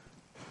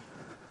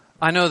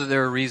I know that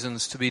there are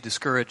reasons to be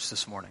discouraged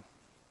this morning.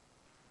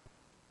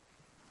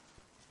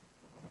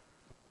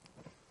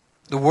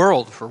 The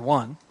world, for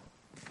one.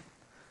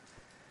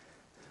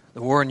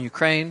 The war in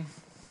Ukraine.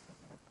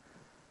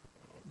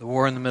 The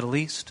war in the Middle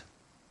East.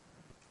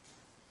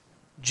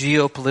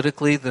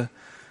 Geopolitically, the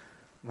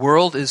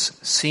world is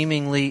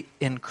seemingly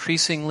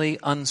increasingly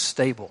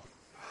unstable.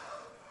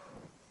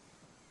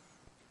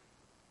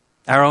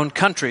 Our own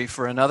country,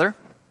 for another.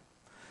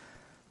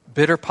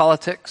 Bitter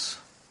politics.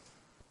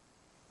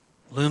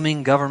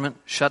 Looming government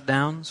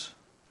shutdowns.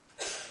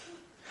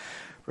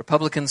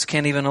 Republicans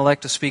can't even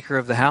elect a Speaker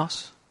of the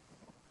House.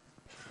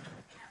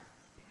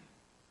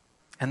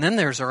 And then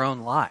there's our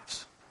own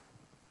lives.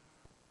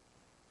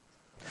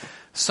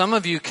 Some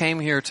of you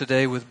came here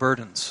today with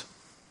burdens.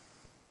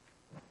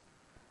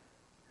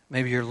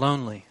 Maybe you're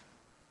lonely,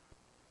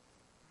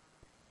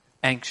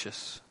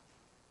 anxious,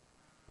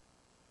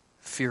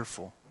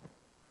 fearful,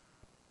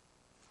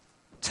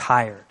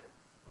 tired,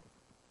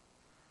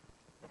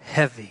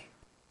 heavy,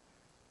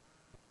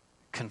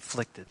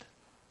 conflicted.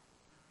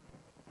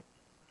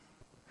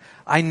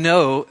 I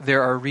know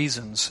there are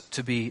reasons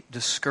to be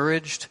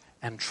discouraged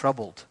and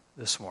troubled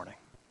this morning,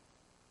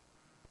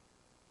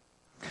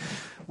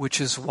 which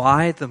is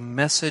why the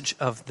message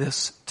of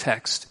this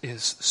text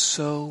is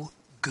so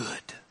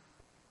good.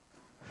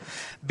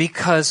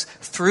 Because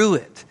through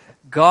it,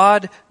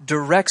 God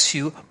directs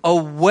you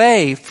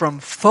away from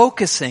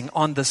focusing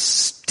on the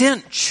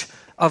stench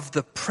of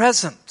the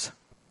present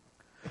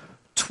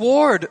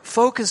toward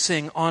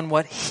focusing on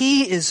what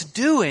He is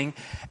doing,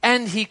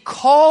 and He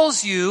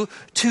calls you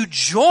to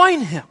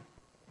join Him,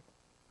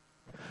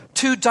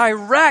 to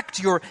direct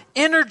your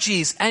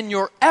energies and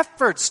your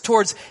efforts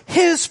towards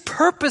His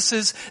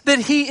purposes that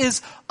He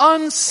is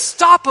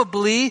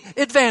unstoppably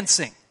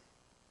advancing.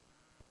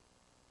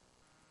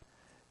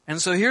 And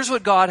so here's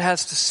what God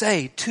has to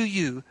say to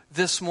you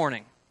this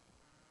morning.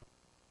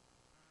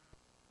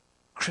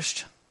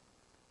 Christian,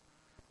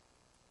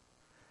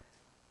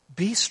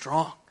 be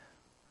strong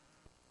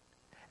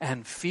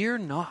and fear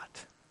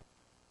not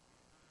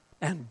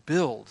and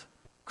build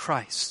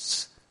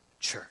Christ's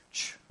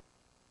church.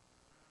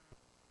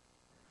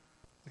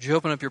 Would you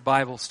open up your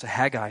Bibles to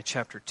Haggai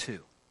chapter 2?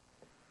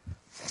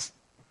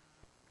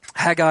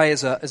 Haggai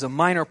is a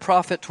minor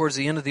prophet towards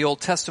the end of the Old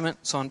Testament.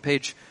 It's on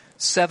page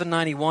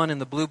 791 in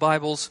the blue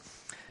Bibles.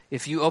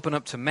 If you open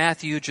up to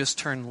Matthew, just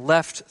turn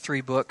left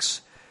 3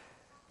 books,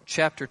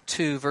 chapter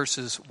 2,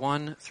 verses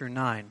 1 through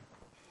 9.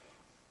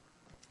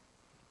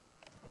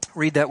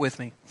 Read that with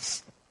me.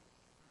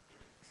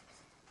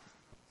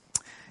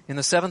 In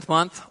the 7th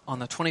month, on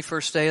the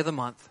 21st day of the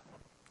month,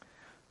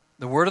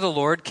 the word of the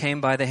Lord came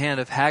by the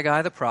hand of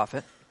Haggai the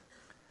prophet.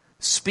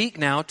 Speak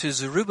now to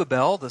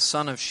Zerubbabel, the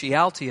son of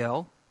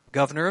Shealtiel,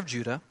 governor of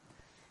Judah,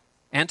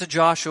 and to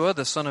Joshua,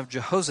 the son of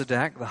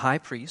Jehozadak, the high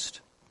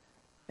priest,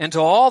 and to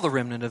all the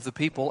remnant of the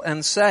people,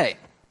 and say,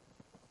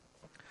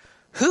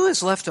 who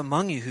is left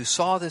among you who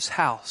saw this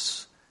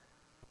house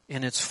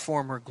in its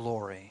former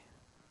glory?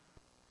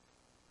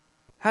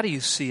 How do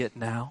you see it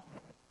now?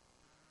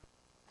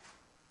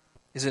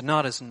 Is it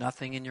not as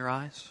nothing in your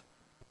eyes?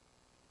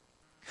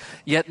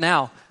 Yet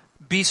now,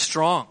 be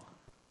strong,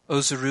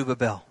 O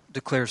Zerubbabel,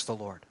 declares the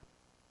Lord.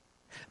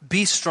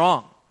 Be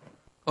strong,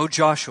 O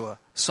Joshua,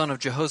 son of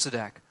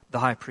Jehozadak, the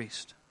high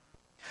priest.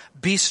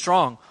 Be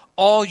strong,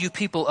 all you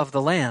people of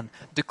the land,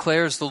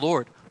 declares the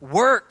Lord.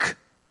 Work,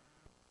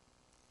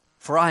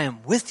 for I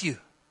am with you,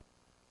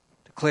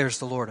 declares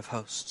the Lord of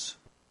hosts.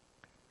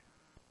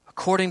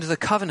 According to the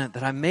covenant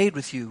that I made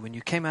with you when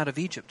you came out of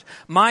Egypt,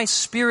 my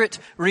spirit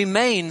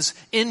remains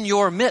in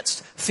your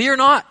midst. Fear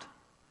not,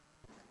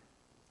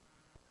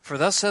 for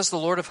thus says the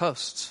Lord of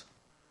hosts,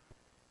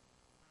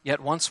 yet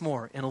once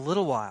more, in a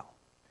little while,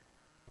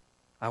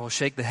 I will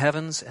shake the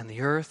heavens and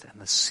the earth and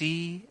the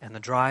sea and the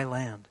dry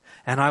land,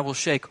 and I will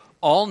shake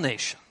all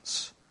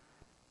nations,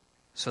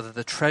 so that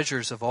the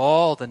treasures of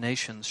all the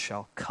nations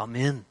shall come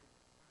in.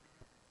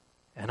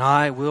 And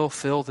I will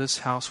fill this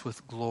house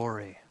with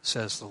glory,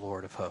 says the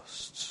Lord of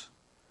hosts.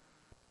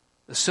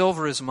 The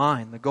silver is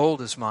mine, the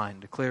gold is mine,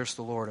 declares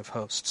the Lord of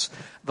hosts.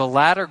 The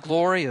latter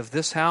glory of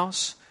this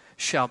house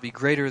shall be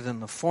greater than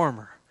the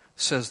former,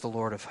 says the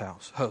Lord of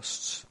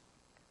hosts.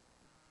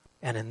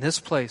 And in this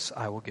place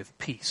I will give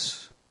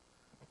peace,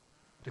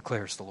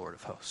 declares the Lord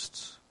of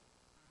hosts.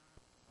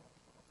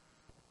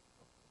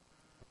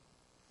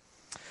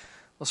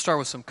 Let's start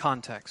with some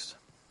context.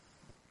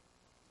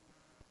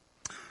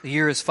 The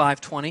year is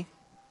 520.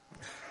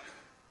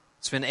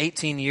 It's been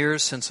 18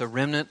 years since a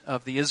remnant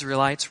of the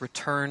Israelites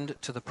returned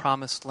to the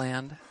promised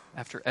land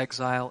after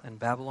exile in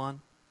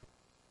Babylon.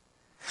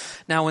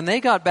 Now, when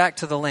they got back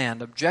to the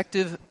land,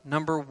 objective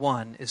number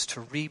 1 is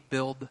to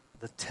rebuild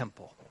the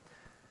temple.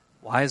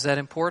 Why is that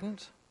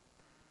important?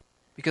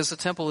 Because the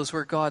temple is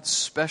where God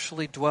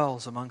specially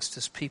dwells amongst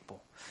His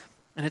people.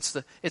 And it's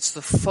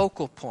the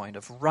focal point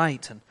of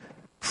right and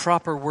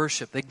proper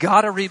worship. They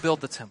got to rebuild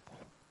the temple.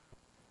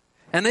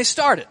 And they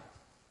started.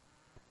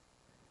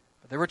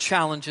 But there were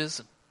challenges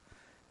and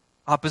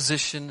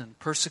opposition and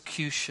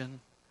persecution.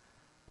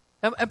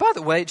 And by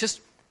the way,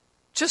 just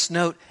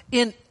note,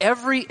 in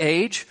every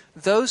age,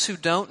 those who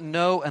don't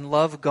know and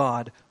love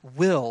God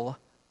will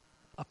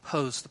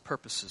oppose the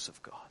purposes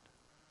of God.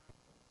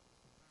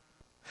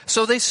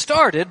 So they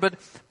started, but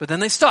then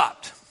they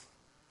stopped.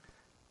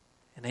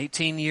 And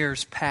 18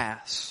 years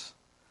pass.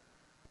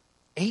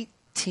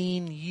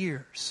 18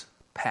 years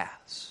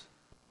pass.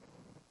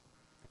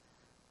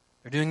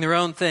 They're doing their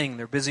own thing.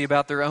 They're busy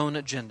about their own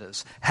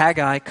agendas.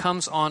 Haggai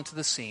comes onto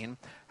the scene.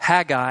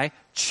 Haggai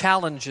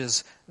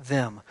challenges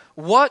them.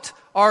 What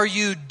are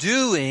you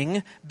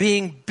doing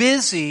being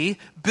busy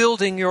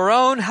building your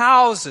own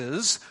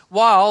houses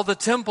while the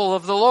temple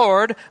of the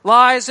Lord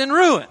lies in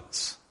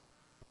ruins?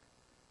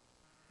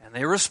 And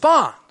they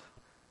respond.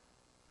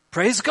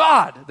 Praise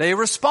God. They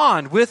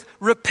respond with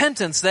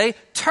repentance. They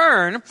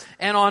turn,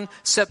 and on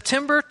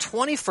September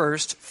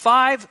 21st,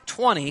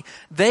 520,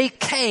 they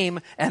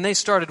came and they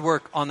started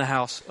work on the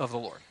house of the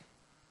Lord.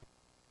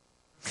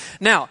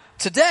 Now,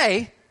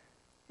 today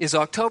is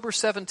October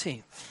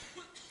 17th.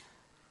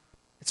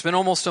 It's been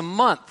almost a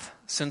month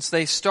since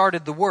they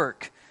started the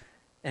work,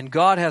 and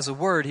God has a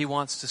word He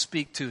wants to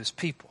speak to His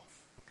people.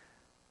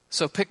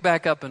 So pick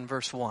back up in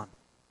verse 1.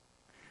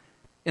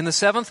 In the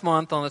 7th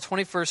month, on the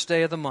 21st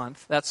day of the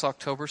month, that's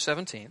October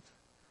 17th,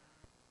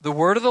 the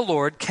word of the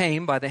Lord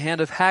came by the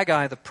hand of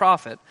Haggai the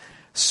prophet.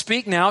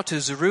 Speak now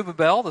to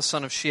Zerubbabel, the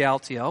son of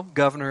Shealtiel,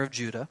 governor of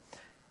Judah,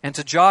 and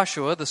to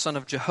Joshua, the son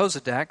of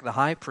Jehozadak, the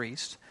high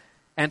priest,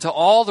 and to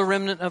all the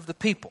remnant of the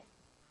people.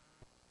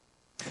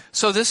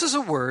 So this is a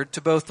word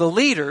to both the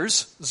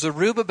leaders,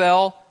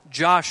 Zerubbabel,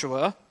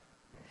 Joshua,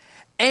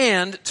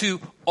 and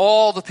to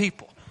all the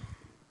people.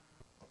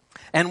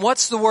 And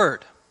what's the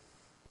word?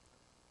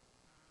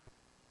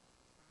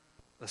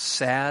 The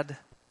sad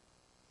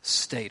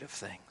state of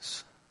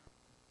things.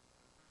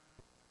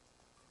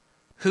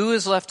 Who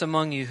is left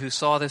among you who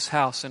saw this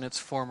house in its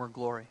former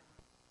glory?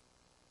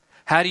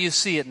 How do you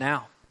see it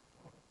now?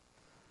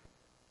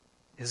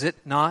 Is it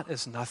not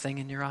as nothing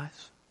in your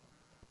eyes?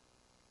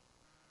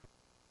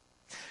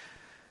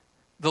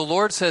 The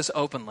Lord says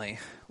openly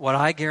what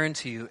I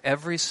guarantee you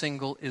every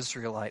single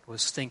Israelite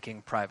was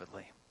thinking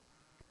privately.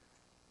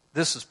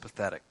 This is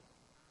pathetic.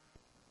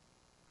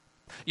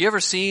 You ever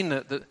seen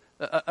the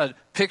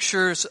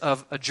pictures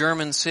of a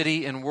German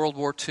city in World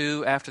War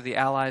II after the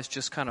Allies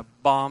just kind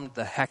of bombed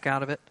the heck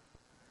out of it?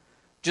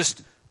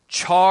 Just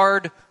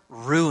charred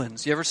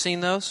ruins. You ever seen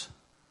those?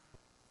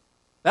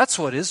 That's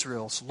what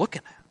Israel's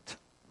looking at.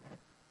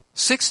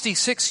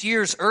 66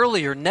 years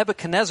earlier,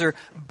 Nebuchadnezzar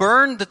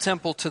burned the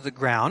temple to the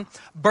ground,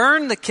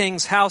 burned the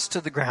king's house to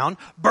the ground,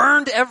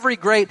 burned every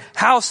great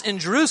house in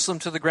Jerusalem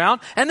to the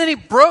ground, and then he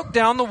broke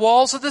down the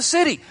walls of the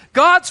city.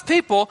 God's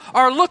people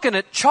are looking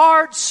at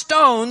charred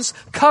stones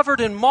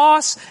covered in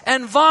moss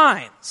and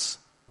vines.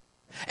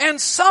 And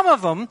some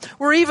of them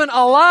were even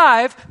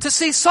alive to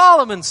see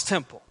Solomon's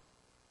temple.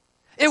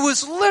 It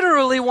was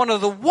literally one of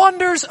the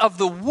wonders of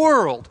the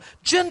world.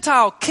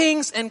 Gentile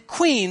kings and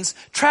queens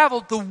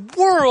traveled the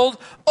world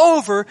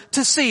over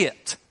to see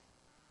it.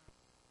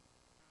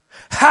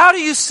 How do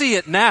you see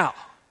it now?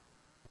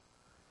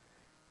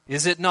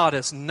 Is it not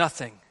as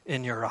nothing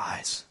in your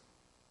eyes?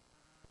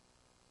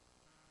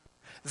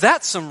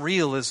 That's some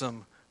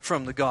realism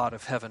from the God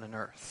of heaven and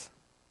earth.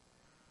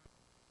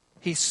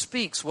 He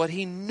speaks what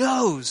He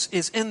knows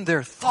is in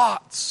their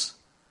thoughts.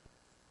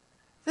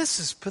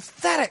 This is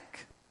pathetic.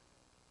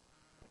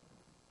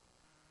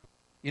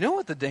 You know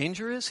what the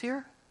danger is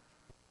here?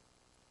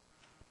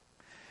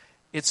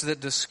 It's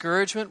that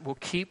discouragement will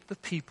keep the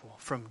people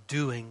from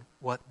doing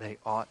what they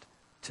ought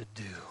to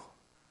do.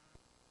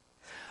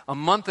 A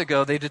month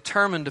ago, they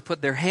determined to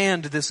put their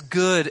hand to this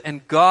good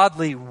and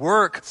godly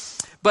work,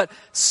 but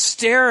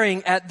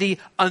staring at the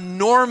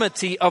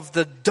enormity of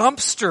the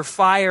dumpster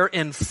fire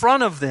in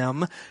front of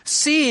them,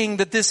 seeing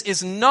that this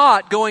is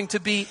not going to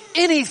be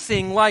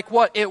anything like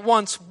what it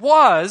once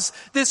was,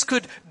 this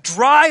could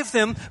drive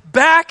them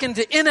back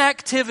into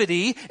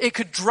inactivity. It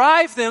could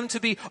drive them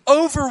to be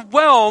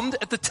overwhelmed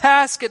at the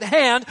task at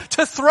hand,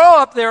 to throw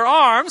up their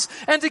arms,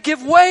 and to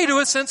give way to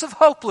a sense of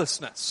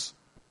hopelessness.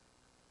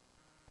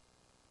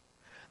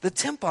 The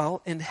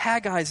temple in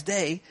Haggai's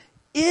day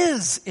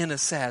is in a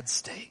sad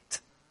state.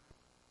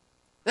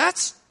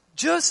 That's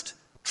just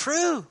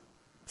true.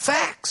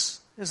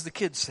 Facts, as the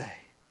kids say.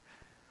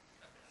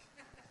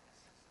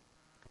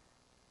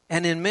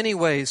 And in many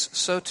ways,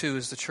 so too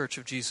is the Church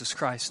of Jesus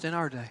Christ in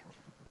our day.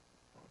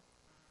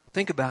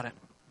 Think about it.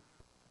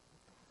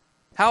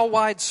 How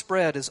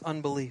widespread is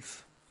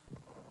unbelief?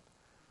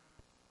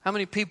 How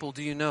many people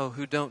do you know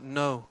who don't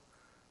know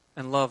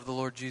and love the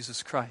Lord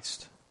Jesus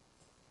Christ?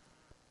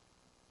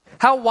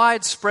 How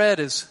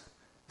widespread is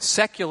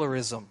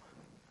secularism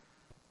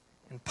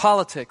in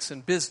politics,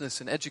 in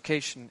business, in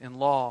education, in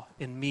law,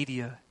 in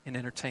media, in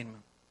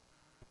entertainment?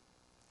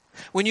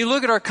 When you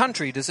look at our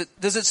country, does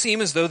it seem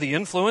as though the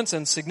influence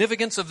and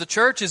significance of the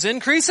church is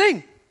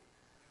increasing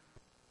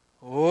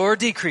or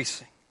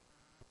decreasing?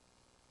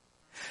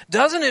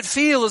 Doesn't it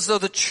feel as though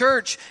the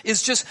church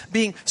is just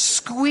being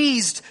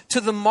squeezed to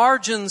the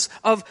margins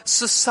of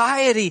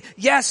society?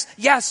 Yes,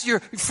 you're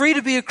free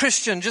to be a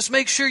Christian. Just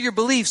make sure your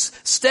beliefs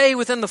stay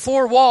within the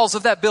four walls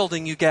of that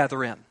building you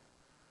gather in.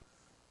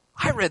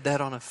 I read that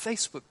on a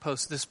Facebook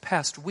post this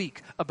past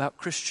week about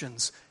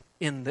Christians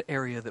in the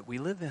area that we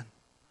live in.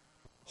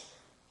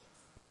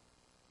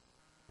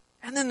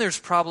 And then there's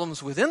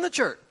problems within the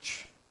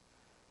church.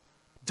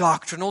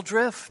 Doctrinal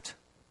drift.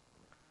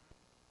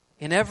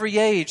 In every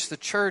age, the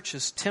church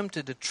is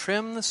tempted to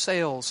trim the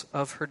sails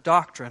of her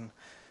doctrine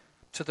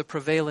to the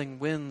prevailing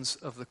winds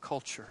of the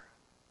culture.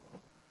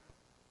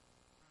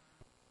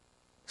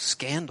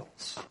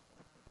 Scandals.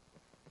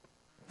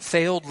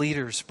 Failed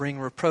leaders bring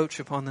reproach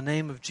upon the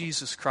name of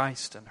Jesus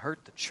Christ and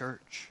hurt the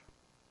church.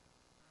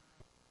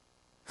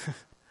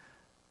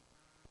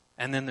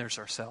 And then there's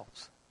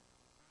ourselves.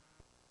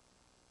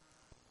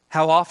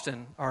 How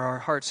often are our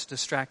hearts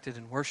distracted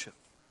in worship?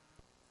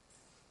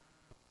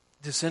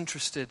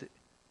 Disinterested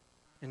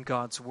in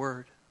God's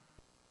Word,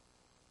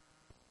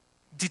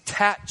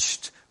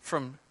 detached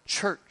from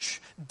church,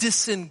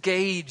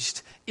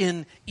 disengaged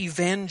in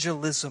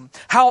evangelism.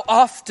 How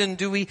often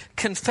do we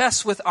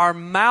confess with our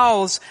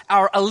mouths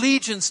our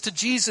allegiance to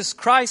Jesus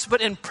Christ,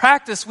 but in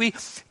practice we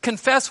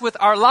confess with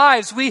our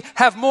lives we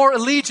have more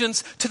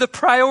allegiance to the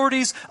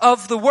priorities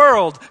of the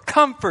world,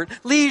 comfort,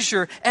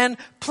 leisure, and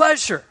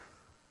pleasure.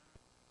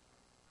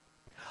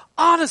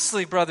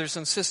 Honestly, brothers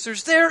and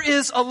sisters, there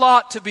is a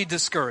lot to be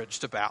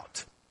discouraged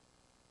about.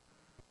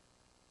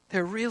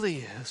 There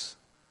really is.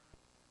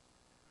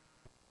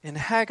 In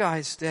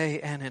Haggai's day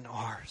and in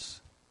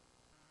ours.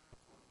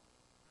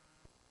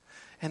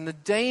 And the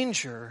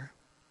danger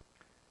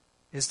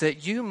is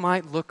that you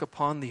might look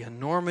upon the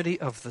enormity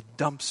of the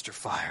dumpster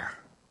fire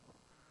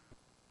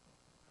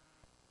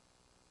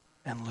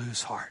and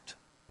lose heart.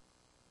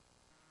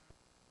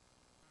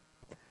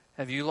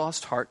 Have you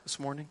lost heart this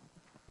morning?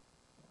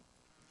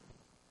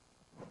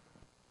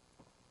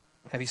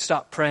 Have you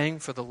stopped praying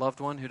for the loved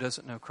one who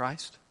doesn't know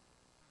Christ?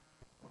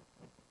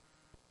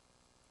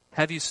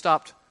 Have you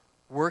stopped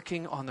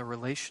working on the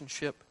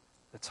relationship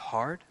that's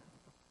hard?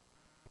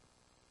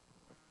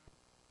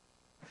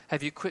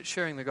 Have you quit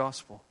sharing the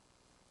gospel?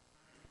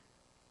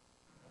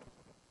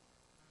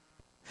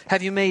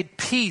 Have you made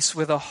peace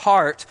with a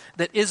heart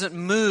that isn't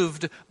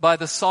moved by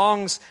the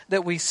songs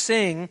that we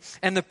sing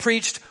and the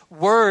preached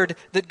word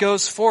that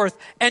goes forth,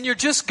 and you're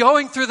just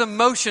going through the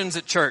motions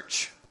at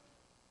church?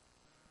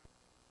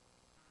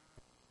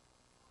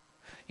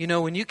 You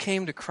know, when you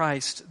came to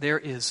Christ, there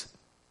is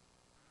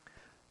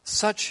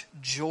such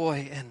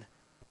joy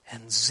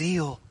and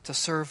zeal to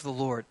serve the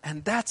Lord.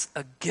 And that's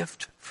a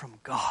gift from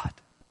God.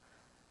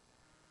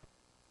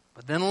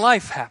 But then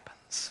life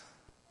happens.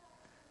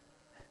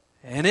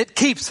 And it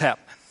keeps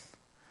happening.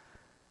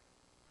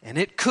 And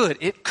it could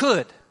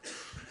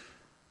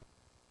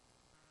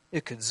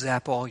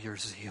zap all your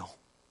zeal.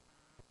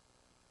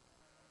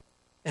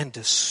 And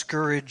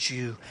discourage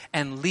you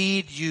and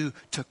lead you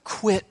to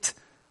quit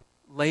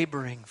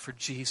laboring for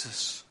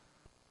Jesus.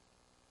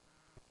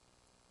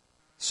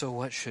 So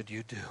what should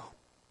you do?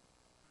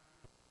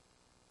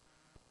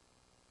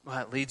 Well,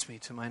 that leads me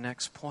to my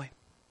next point.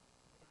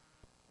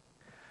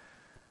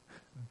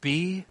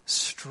 Be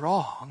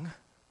strong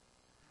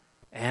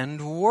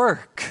and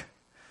work.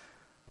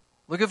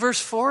 Look at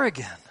verse 4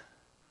 again.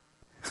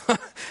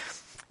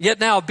 Yet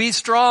now be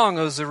strong,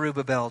 O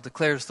Zerubbabel,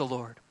 declares the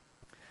Lord.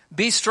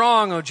 Be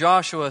strong, O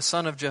Joshua,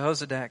 son of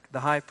Jehozadak,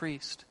 the high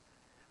priest.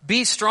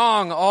 Be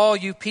strong, all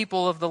you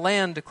people of the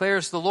land,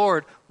 declares the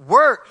Lord.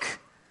 Work,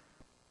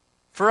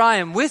 for I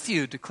am with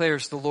you,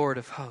 declares the Lord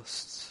of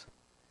hosts.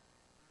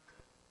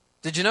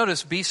 Did you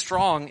notice be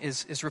strong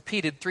is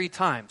repeated 3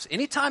 times?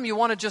 Anytime you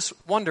want to just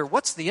wonder,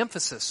 what's the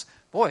emphasis?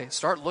 Boy,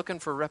 start looking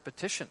for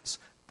repetitions.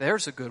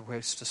 There's a good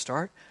place to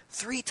start.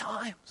 3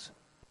 times.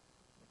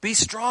 Be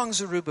strong,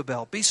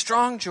 Zerubbabel. Be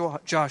strong,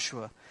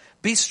 Joshua.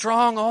 Be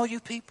strong, all you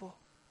people.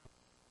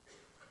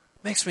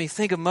 Makes me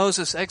think of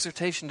Moses'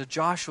 exhortation to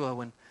Joshua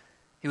when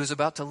he was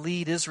about to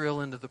lead Israel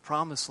into the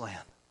promised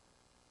land.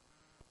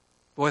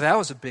 Boy, that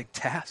was a big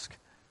task.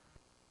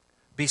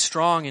 Be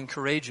strong and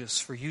courageous,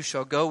 for you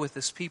shall go with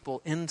this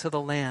people into the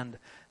land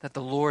that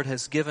the Lord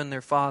has given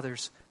their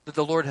fathers, that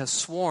the Lord has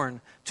sworn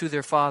to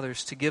their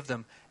fathers to give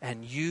them,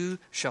 and you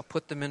shall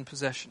put them in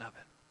possession of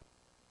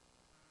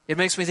it. It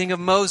makes me think of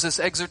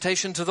Moses'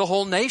 exhortation to the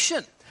whole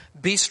nation.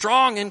 Be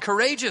strong and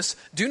courageous.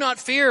 Do not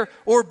fear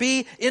or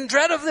be in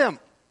dread of them.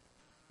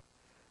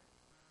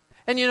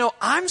 And you know,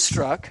 I'm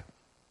struck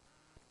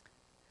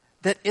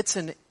that it's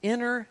an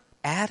inner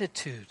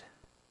attitude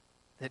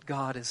that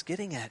God is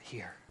getting at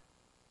here.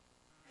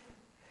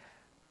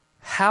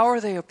 How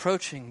are they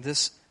approaching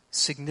this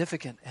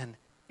significant and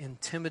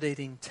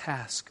intimidating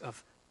task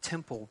of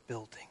temple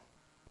building?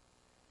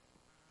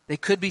 They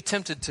could be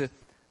tempted to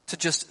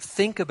just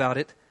think about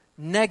it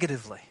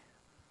negatively.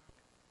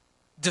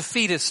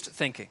 Defeatist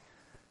thinking.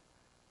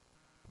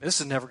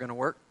 This is never going to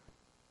work.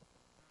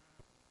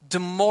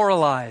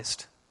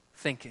 Demoralized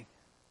thinking.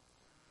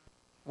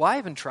 Why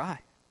even try?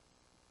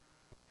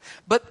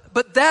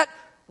 But that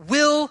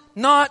will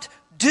not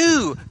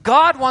do.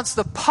 God wants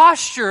the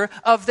posture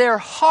of their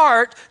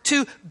heart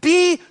to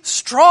be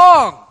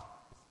strong.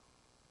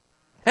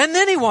 And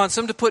then he wants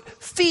them to put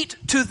feet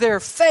to their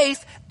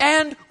faith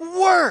and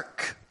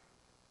work.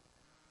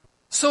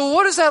 So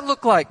what does that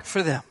look like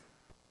for them?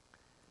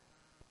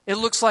 It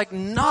looks like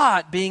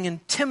not being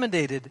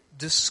intimidated,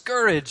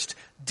 discouraged,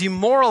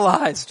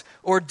 demoralized,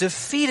 or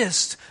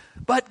defeatist,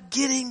 but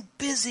getting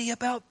busy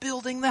about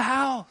building the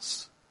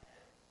house.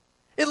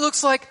 It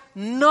looks like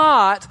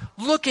not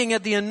looking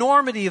at the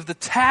enormity of the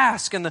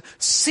task and the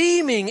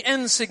seeming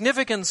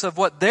insignificance of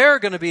what they're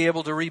going to be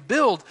able to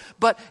rebuild,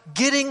 but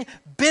getting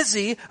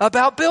busy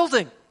about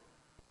building.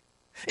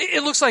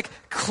 It looks like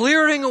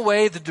clearing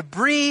away the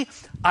debris,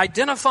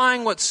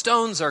 identifying what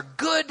stones are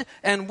good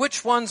and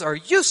which ones are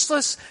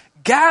useless,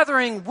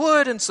 gathering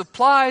wood and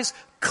supplies.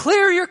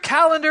 Clear your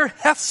calendar,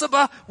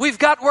 Hephzibah, we've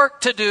got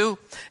work to do.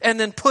 And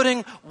then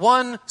putting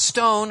one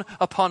stone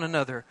upon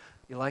another.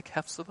 You like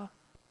Hephzibah?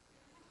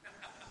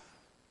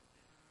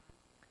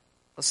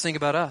 Let's think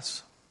about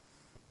us.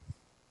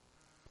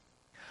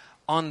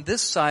 On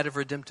this side of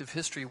redemptive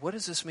history, what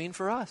does this mean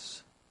for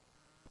us?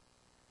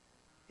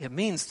 It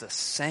means the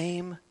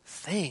same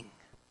thing.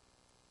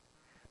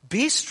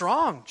 Be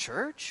strong,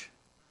 church.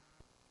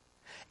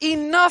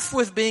 Enough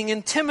with being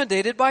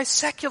intimidated by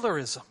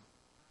secularism.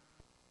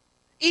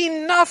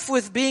 Enough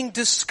with being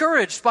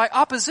discouraged by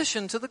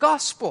opposition to the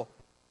gospel.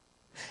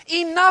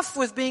 Enough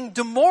with being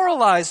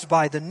demoralized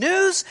by the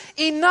news.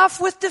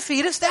 Enough with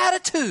defeatist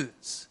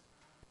attitudes.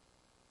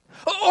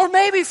 Or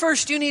maybe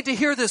first you need to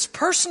hear this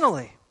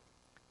personally.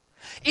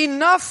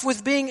 Enough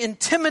with being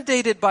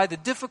intimidated by the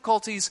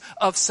difficulties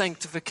of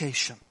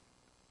sanctification.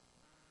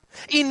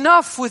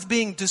 Enough with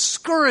being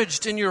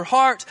discouraged in your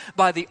heart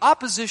by the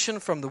opposition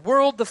from the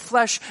world, the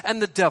flesh,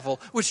 and the devil,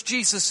 which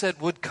Jesus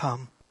said would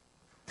come.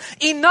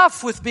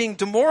 Enough with being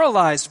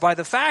demoralized by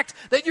the fact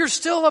that you're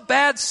still a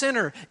bad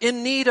sinner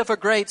in need of a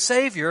great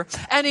Savior.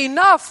 And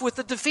enough with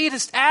the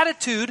defeatist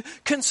attitude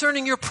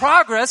concerning your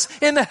progress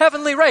in the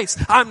heavenly race.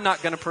 I'm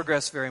not going to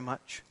progress very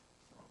much.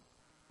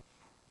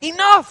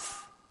 Enough.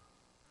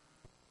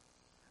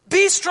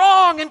 Be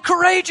strong and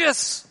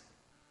courageous.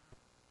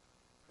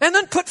 And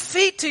then put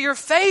feet to your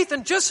faith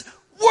and just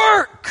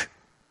work.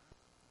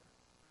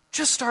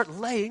 Just start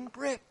laying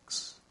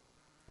bricks.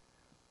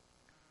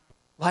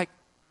 Like,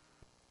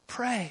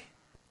 pray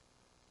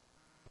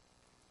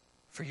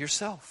for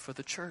yourself, for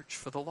the church,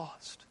 for the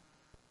lost.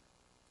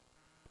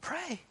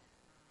 Pray.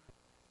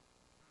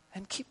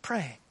 And keep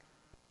praying.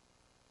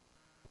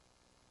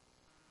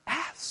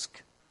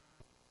 Ask.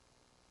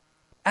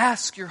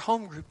 Ask your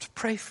home group to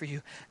pray for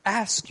you.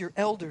 Ask your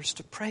elders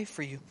to pray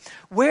for you.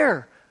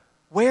 Where,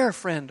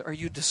 friend, are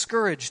you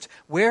discouraged?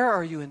 Where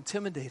are you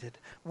intimidated?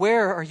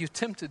 Where are you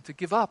tempted to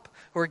give up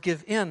or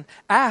give in?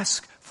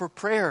 Ask for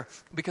prayer,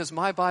 because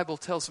my Bible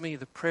tells me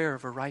the prayer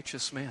of a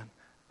righteous man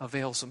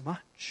avails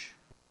much.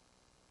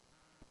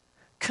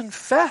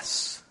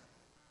 Confess.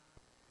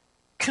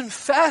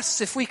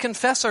 Confess. If we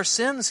confess our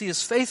sins, He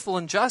is faithful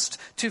and just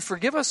to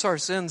forgive us our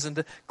sins and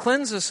to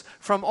cleanse us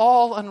from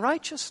all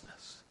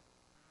unrighteousness.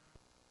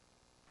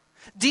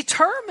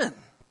 Determine.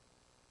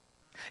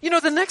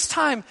 The next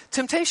time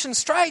temptation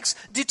strikes,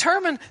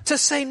 determine to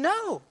say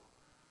no.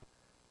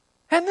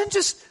 And then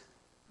just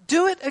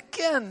do it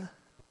again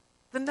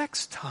the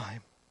next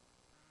time.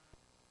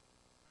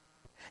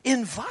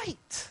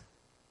 Invite.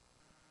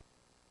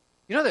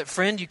 You know that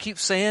friend you keep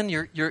saying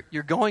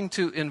you're going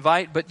to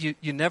invite, but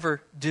you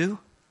never do?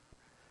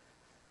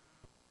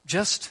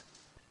 Just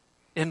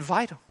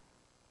invite them.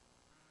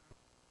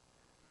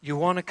 You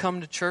want to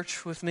come to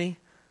church with me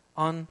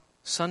on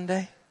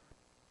Sunday?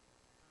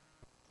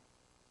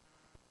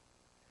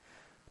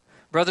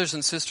 Brothers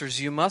and sisters,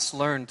 you must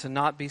learn to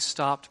not be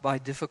stopped by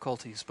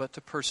difficulties, but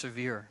to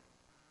persevere.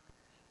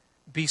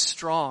 Be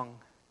strong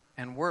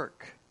and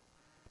work.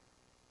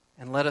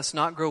 And let us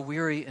not grow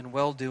weary in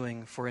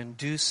well-doing, for in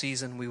due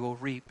season we will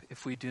reap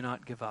if we do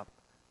not give up.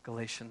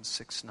 Galatians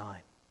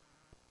 6:9.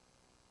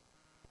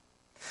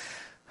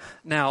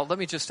 Now, let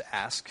me just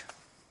ask.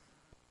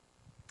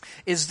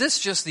 Is this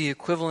just the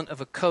equivalent of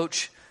a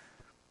coach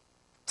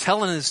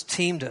telling his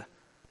team to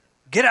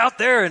get out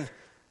there and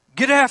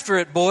get after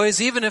it,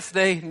 boys, even if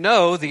they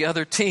know the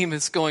other team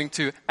is going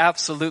to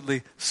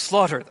absolutely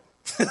slaughter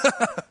them?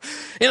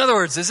 In other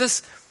words,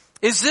 is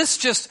this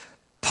just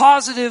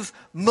positive,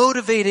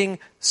 motivating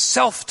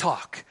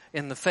self-talk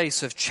in the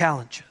face of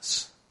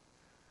challenges?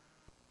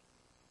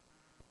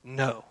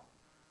 No.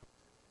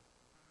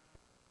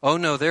 Oh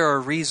no, there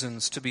are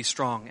reasons to be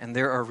strong and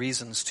there are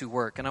reasons to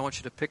work. And I want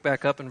you to pick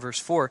back up in verse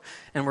 4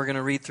 and we're going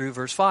to read through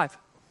verse 5.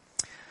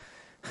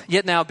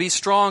 Yet now be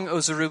strong, O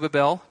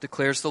Zerubbabel,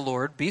 declares the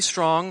Lord. Be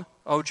strong,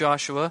 O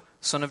Joshua,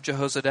 son of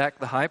Jehozadak,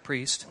 the high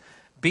priest.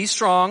 Be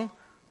strong,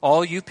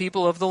 all you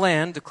people of the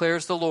land,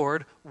 declares the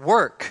Lord.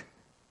 Work,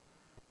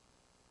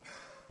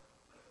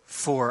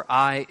 for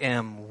I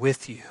am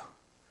with you,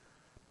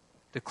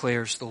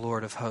 declares the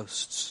Lord of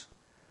hosts.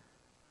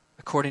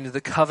 According to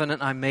the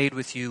covenant I made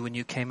with you when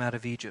you came out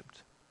of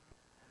Egypt.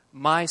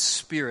 my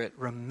Spirit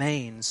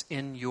remains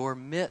in your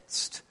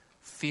midst.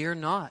 Fear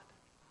not.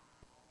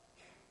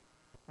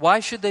 Why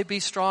should they be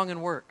strong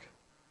and work?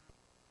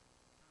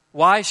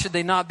 Why should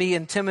they not be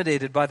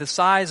intimidated by the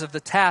size of the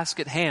task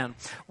at hand?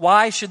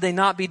 Why should they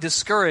not be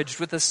discouraged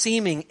with the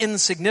seeming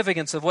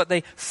insignificance of what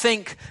they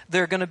think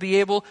they're going to be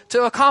able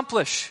to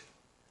accomplish?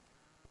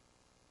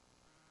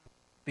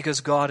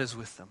 Because God is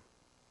with them.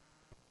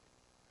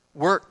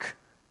 Work,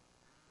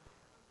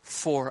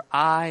 for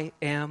I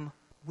am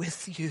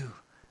with you,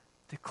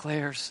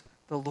 declares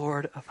the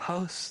Lord of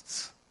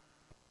hosts.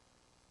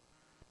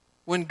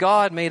 When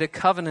God made a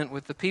covenant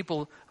with the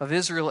people of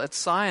Israel at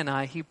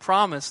Sinai, He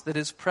promised that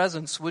His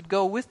presence would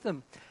go with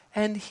them.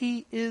 And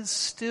He is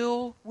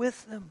still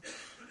with them.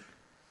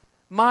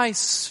 My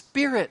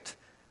Spirit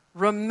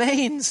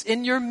remains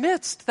in your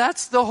midst.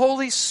 That's the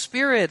Holy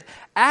Spirit,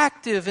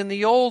 active in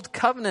the old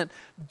covenant,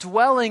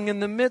 dwelling in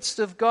the midst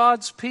of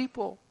God's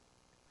people.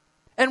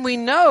 And we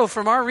know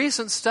from our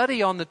recent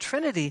study on the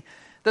Trinity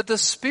that the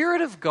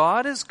Spirit of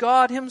God is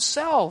God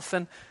Himself.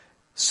 And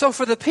so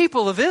for the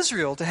people of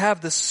Israel to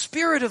have the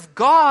Spirit of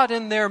God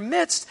in their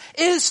midst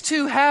is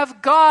to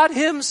have God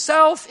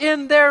Himself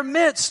in their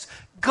midst.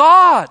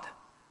 God,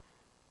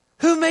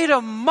 who made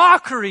a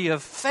mockery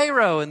of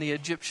Pharaoh and the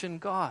Egyptian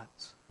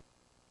gods.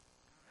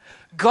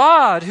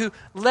 God, who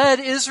led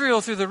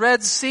Israel through the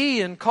Red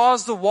Sea and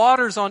caused the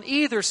waters on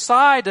either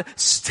side to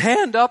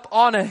stand up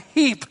on a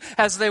heap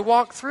as they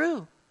walked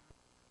through.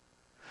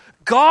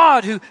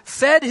 God who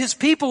fed His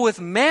people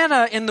with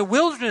manna in the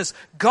wilderness.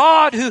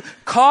 God who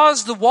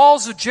caused the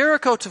walls of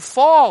Jericho to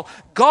fall.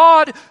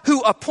 God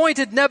who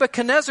appointed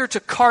Nebuchadnezzar to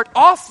cart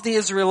off the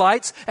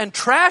Israelites and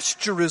trash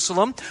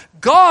Jerusalem.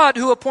 God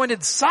who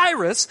appointed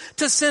Cyrus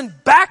to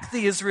send back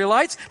the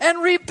Israelites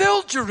and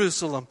rebuild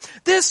Jerusalem.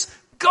 This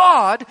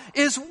God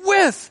is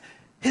with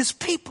His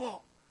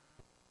people.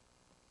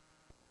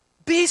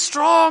 Be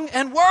strong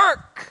and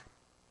work,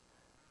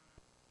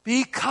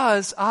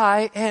 because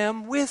I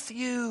am with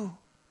you.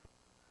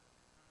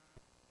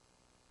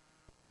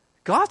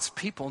 God's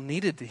people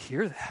needed to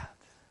hear that.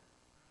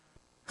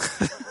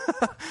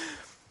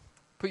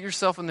 Put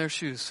yourself in their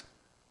shoes.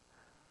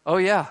 Oh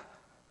yeah,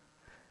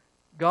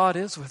 God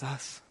is with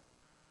us.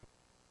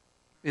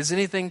 Is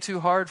anything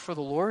too hard for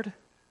the Lord?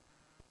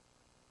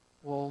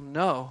 Well,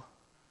 no.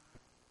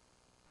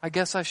 I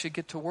guess I should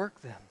get to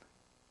work then.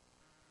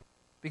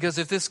 Because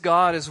if this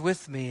God is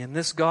with me and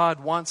this God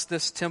wants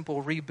this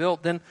temple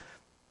rebuilt, then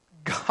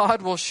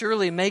God will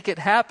surely make it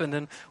happen.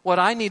 And what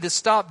I need to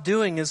stop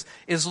doing is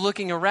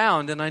looking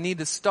around, and I need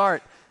to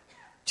start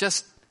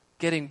just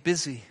getting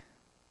busy.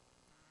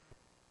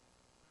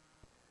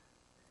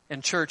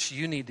 And church,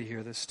 you need to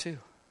hear this too.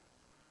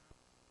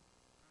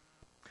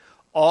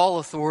 All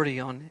authority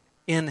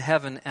in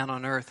heaven and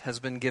on earth has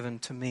been given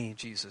to me,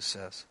 Jesus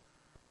says.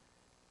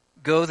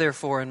 Go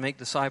therefore and make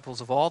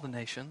disciples of all the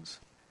nations,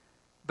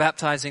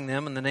 baptizing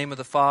them in the name of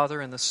the Father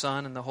and the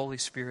Son and the Holy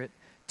Spirit,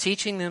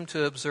 teaching them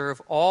to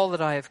observe all that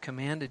I have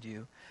commanded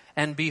you.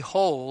 And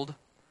behold,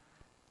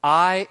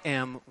 I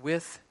am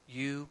with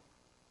you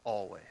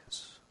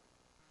always,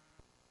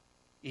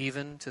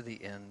 even to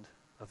the end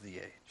of the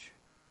age.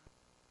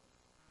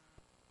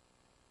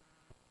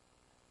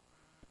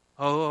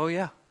 Oh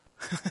yeah.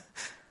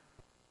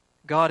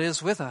 God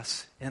is with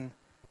us in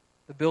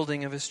the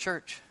building of His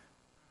church.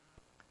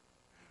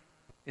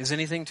 Is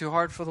anything too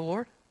hard for the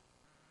Lord?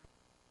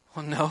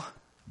 Well, no.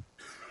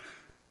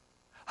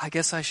 I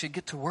guess I should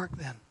get to work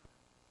then.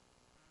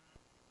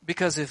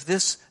 Because if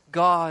this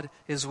God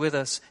is with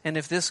us, and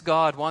if this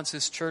God wants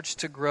His church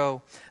to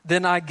grow,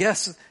 then I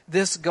guess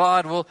this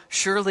God will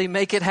surely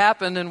make it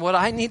happen. And what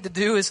I need to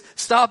do is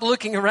stop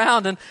looking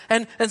around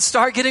and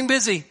start getting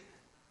busy.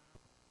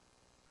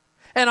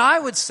 And I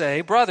would say,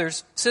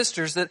 brothers,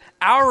 sisters, that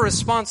our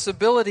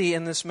responsibility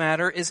in this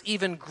matter is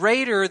even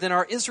greater than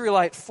our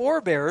Israelite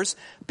forebears,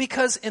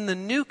 because in the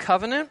new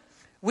covenant,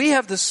 we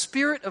have the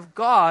Spirit of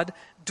God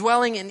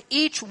dwelling in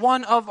each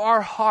one of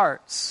our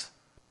hearts.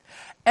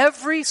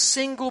 Every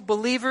single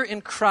believer in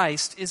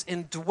Christ is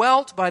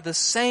indwelt by the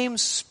same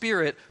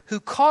Spirit who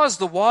caused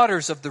the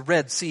waters of the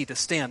Red Sea to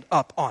stand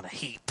up on a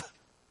heap.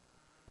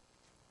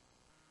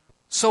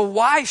 So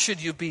why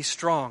should you be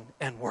strong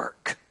and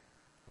work?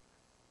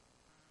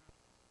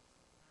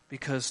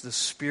 Because the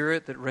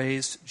Spirit that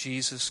raised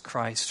Jesus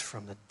Christ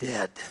from the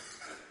dead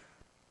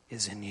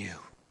is in you.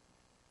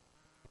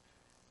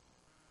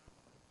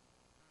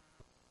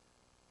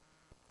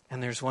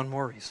 And there's one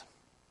more reason.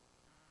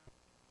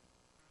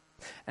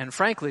 And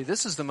frankly,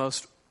 this is the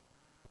most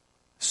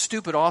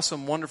stupid,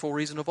 awesome, wonderful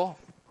reason of all.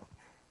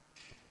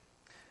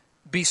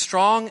 Be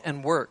strong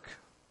and work,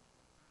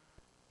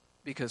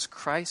 because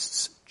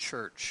Christ's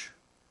church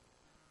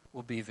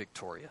will be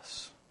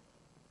victorious.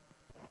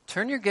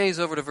 Turn your gaze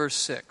over to verse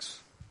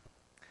 6.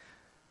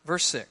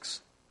 Verse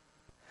 6.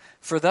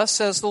 For thus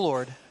says the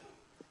Lord,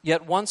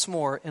 yet once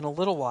more in a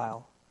little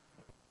while,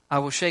 I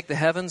will shake the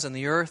heavens and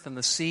the earth and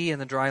the sea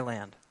and the dry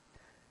land.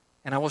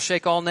 And I will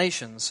shake all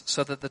nations,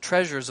 so that the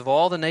treasures of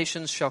all the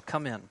nations shall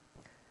come in.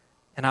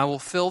 And I will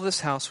fill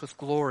this house with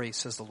glory,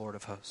 says the Lord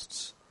of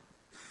hosts.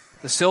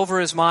 The silver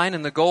is mine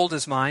and the gold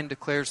is mine,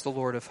 declares the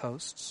Lord of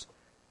hosts.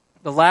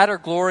 The latter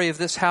glory of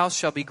this house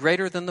shall be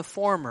greater than the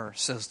former,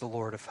 says the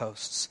Lord of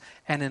hosts.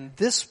 And in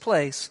this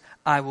place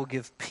I will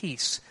give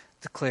peace,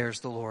 declares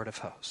the Lord of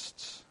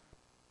hosts.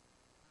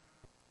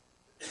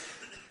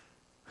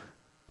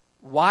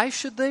 Why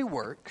should they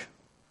work,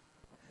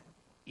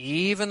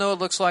 even though it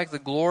looks like the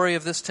glory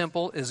of this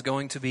temple is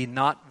going to be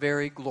not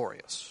very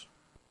glorious?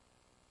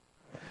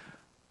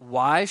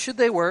 Why should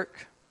they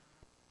work,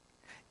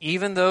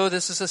 even though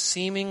this is a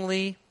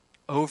seemingly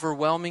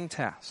overwhelming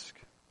task?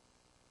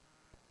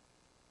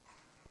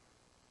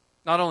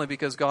 Not only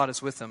because God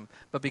is with them,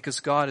 but because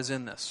God is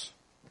in this.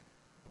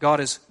 God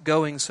is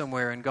going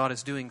somewhere and God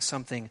is doing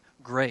something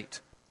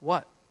great.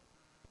 What?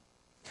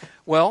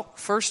 Well,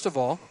 first of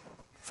all,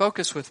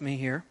 focus with me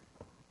here.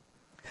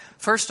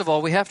 First of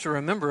all, we have to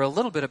remember a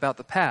little bit about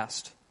the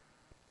past.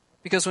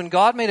 Because when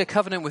God made a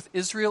covenant with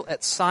Israel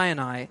at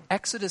Sinai,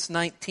 Exodus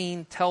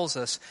 19 tells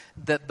us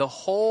that the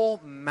whole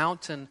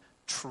mountain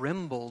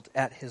trembled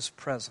at his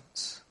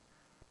presence.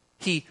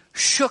 He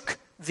shook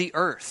the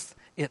earth,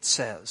 it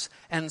says.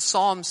 And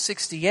Psalm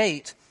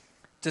 68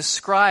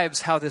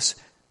 describes how this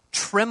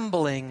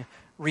trembling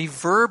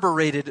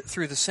reverberated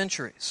through the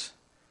centuries.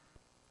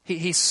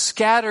 He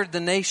scattered the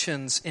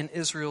nations in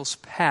Israel's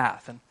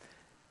path, and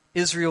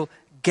Israel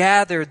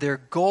gathered their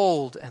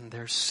gold and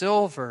their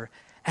silver,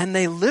 and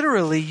they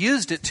literally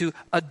used it to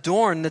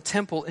adorn the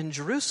temple in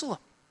Jerusalem.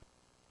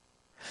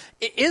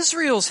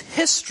 Israel's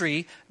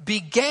history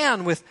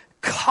began with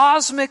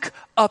cosmic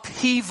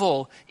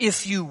upheaval,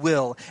 if you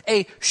will,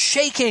 a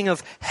shaking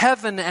of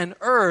heaven and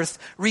earth,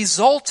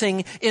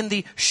 resulting in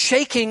the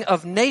shaking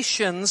of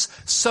nations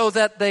so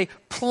that they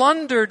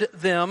plundered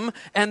them,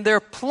 and their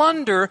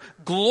plunder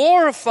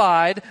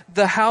glorified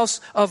the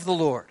house of the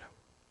Lord.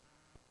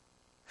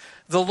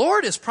 The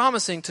Lord is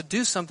promising to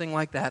do something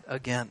like that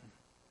again.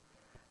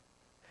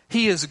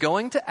 He is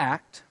going to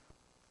act.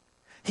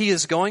 He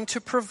is going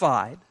to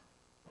provide.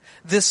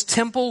 This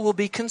temple will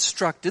be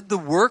constructed. The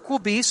work will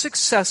be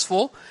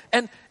successful.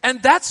 And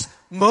that's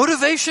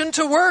motivation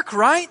to work,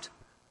 right?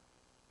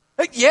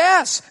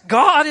 Yes,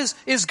 God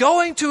is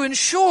going to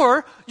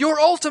ensure your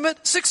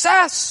ultimate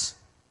success.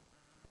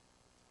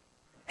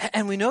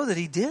 And we know that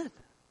He did.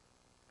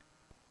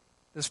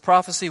 This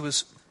prophecy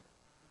was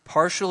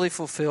partially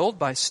fulfilled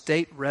by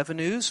state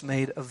revenues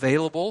made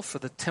available for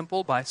the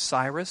temple by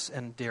Cyrus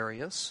and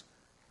Darius,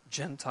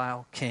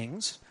 Gentile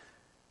kings,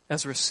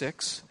 Ezra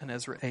 6 and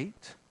Ezra 8.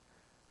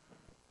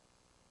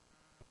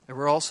 There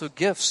were also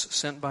gifts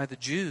sent by the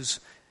Jews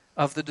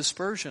of the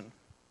dispersion,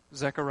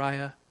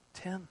 Zechariah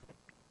 10.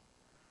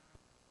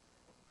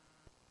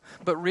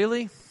 But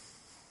really,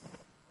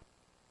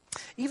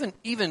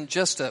 even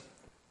just a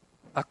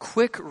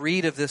quick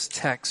read of this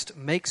text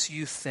makes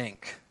you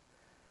think,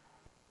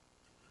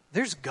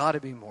 there's got to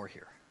be more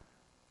here.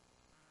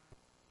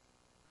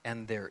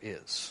 And there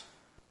is.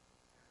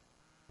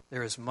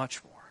 There is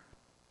much more.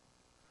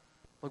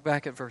 Look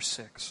back at verse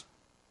 6.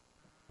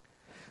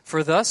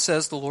 For thus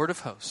says the Lord of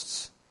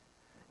hosts,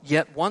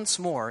 yet once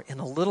more, in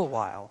a little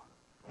while,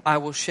 I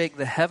will shake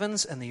the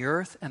heavens and the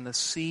earth and the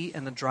sea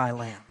and the dry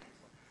land.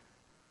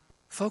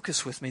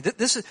 Focus with me.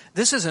 This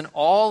is an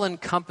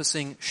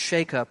all-encompassing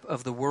shakeup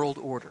of the world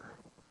order.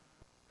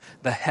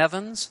 The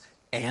heavens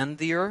and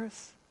the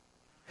earth,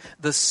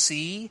 the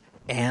sea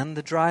and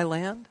the dry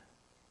land.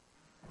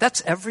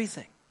 That's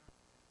everything.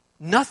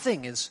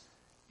 Nothing is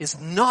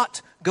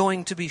not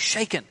going to be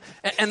shaken.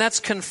 And that's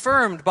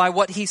confirmed by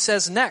what he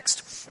says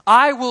next.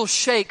 I will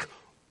shake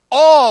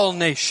all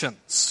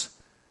nations.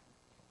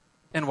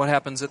 And what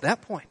happens at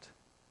that point?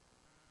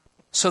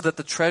 So that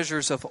the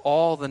treasures of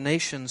all the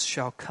nations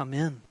shall come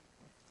in.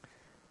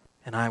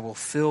 And I will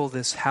fill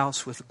this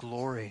house with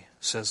glory,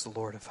 says the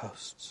Lord of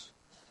hosts.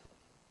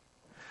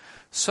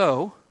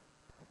 So,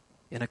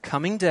 in a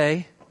coming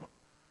day,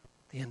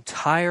 the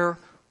entire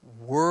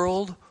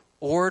world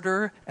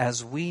order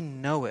as we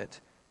know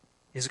it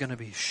is going to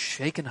be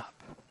shaken up.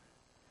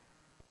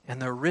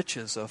 And the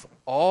riches of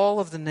all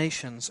of the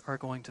nations are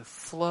going to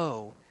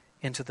flow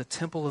into the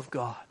temple of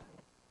God.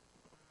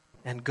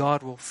 And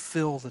God will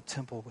fill the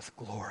temple with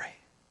glory.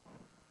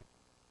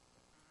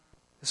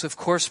 This, of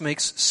course,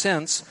 makes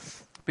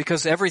sense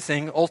because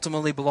everything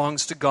ultimately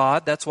belongs to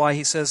God. That's why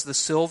he says, the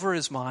silver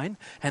is mine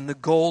and the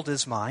gold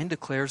is mine,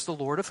 declares the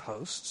Lord of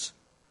hosts.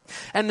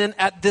 And then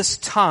at this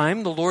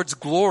time, the Lord's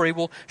glory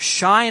will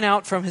shine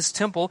out from his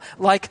temple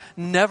like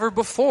never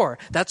before.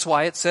 That's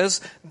why it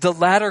says, the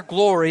latter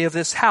glory of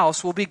this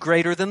house will be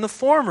greater than the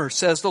former,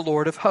 says the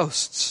Lord of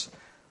hosts.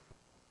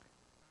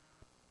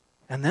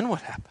 And then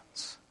what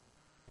happens?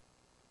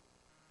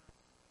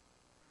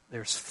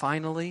 There's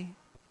finally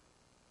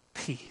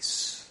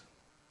peace.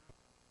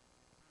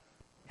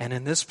 And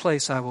in this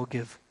place I will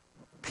give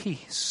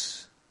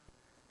peace,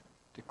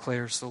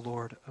 declares the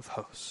Lord of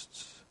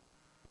hosts.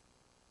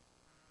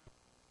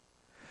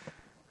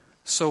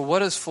 So what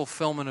does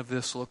fulfillment of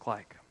this look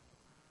like?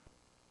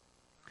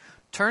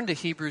 Turn to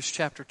Hebrews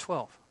chapter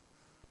 12.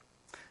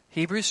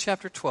 Hebrews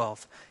chapter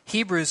 12.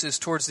 Hebrews is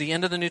towards the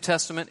end of the New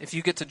Testament. If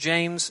you get to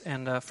James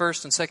and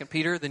 1st and 2nd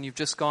Peter, then you've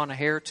just gone a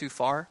hair too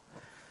far.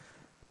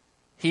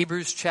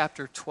 Hebrews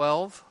chapter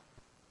 12.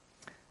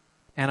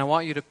 And I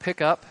want you to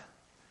pick up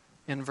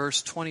in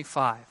verse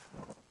 25.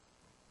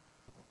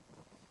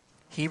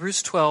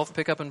 Hebrews 12,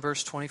 pick up in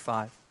verse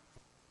 25.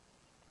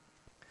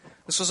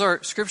 This was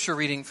our scripture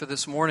reading for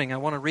this morning. I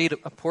want to read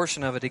a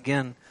portion of it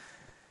again.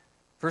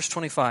 Verse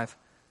 25.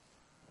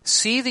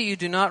 See that you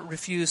do not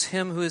refuse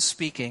him who is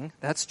speaking,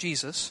 that's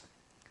Jesus.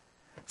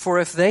 For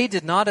if they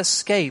did not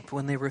escape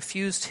when they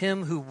refused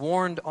him who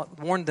warned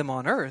them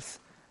on earth,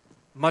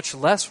 much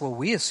less will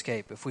we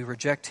escape if we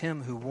reject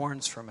him who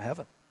warns from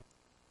heaven.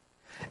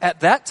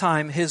 At that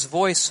time his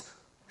voice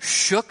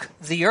shook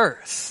the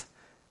earth.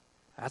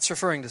 That's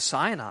referring to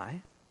Sinai.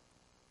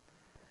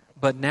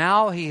 But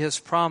now he has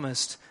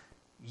promised,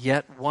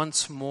 yet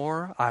once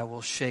more I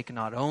will shake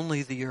not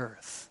only the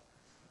earth,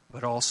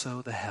 but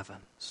also the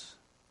heavens.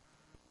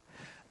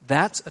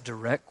 That's a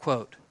direct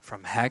quote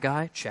from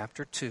Haggai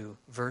chapter 2,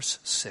 verse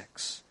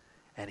 6.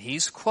 And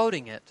he's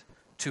quoting it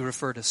to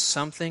refer to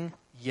something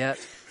yet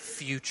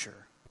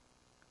future.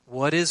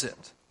 What is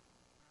it?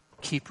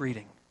 Keep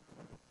reading.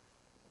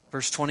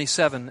 Verse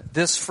 27,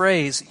 this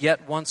phrase,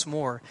 yet once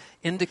more,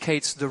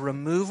 indicates the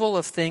removal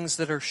of things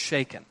that are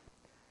shaken.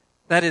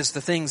 That is,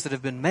 the things that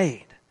have been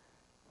made,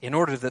 in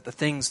order that the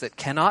things that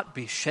cannot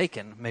be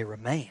shaken may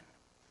remain.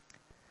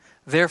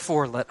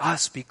 Therefore, let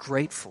us be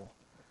grateful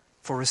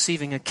for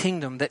receiving a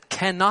kingdom that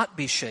cannot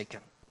be shaken.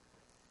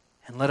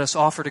 And let us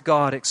offer to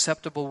God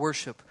acceptable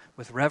worship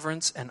with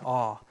reverence and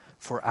awe,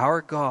 for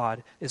our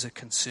God is a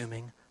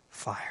consuming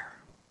fire.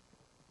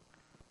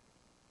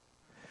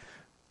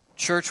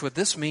 Church, what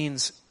this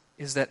means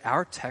is that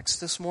our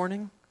text this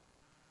morning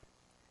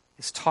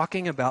is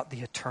talking about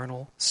the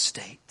eternal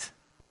state.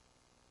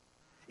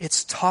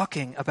 It's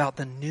talking about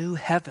the new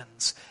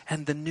heavens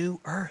and the new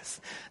earth.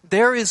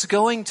 There is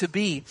going to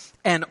be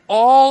an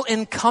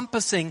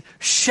all-encompassing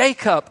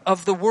shakeup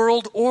of the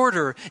world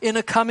order in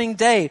a coming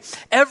day.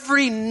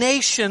 Every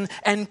nation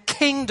and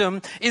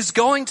kingdom is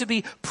going to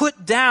be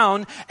put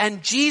down,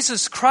 and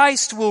Jesus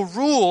Christ will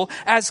rule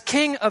as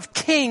King of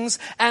Kings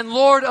and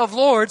Lord of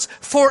Lords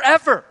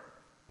forever.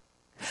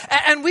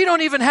 And we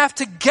don't even have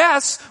to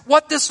guess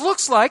what this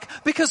looks like,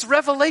 because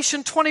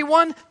Revelation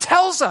 21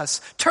 tells us.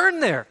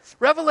 Turn there.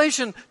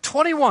 Revelation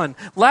 21,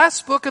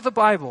 last book of the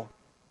Bible.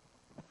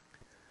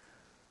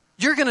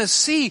 You're going to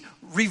see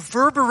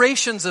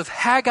reverberations of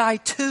Haggai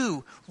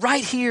 2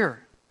 right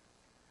here.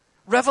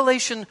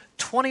 Revelation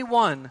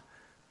 21,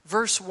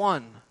 verse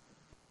 1.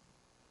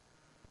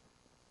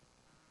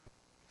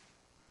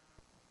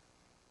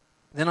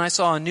 Then I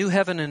saw a new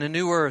heaven and a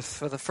new earth,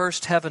 for the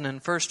first heaven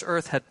and first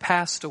earth had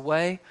passed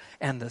away,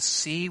 and the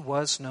sea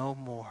was no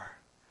more.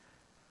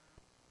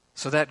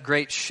 So that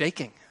great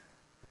shaking,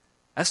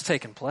 that's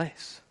taken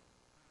place.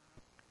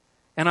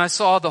 And I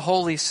saw the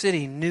holy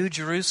city, New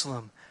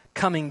Jerusalem,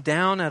 coming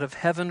down out of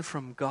heaven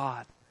from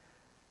God,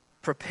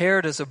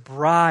 prepared as a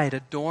bride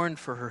adorned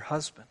for her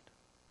husband.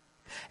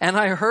 And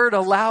I heard a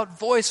loud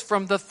voice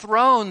from the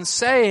throne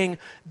saying,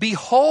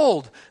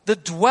 behold, the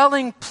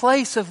dwelling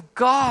place of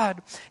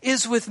God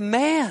is with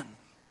man.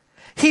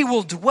 He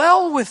will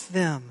dwell with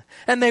them,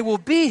 and they will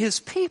be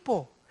his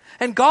people.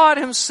 And God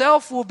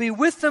himself will be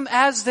with them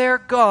as their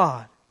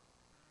God.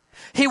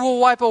 He will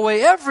wipe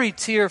away every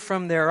tear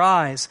from their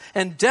eyes,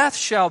 and death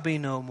shall be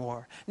no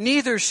more.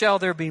 Neither shall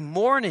there be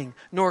mourning,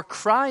 nor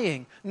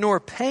crying, nor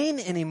pain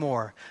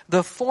anymore.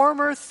 The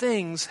former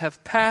things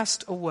have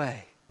passed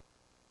away.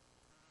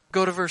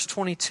 Go to verse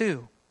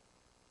 22.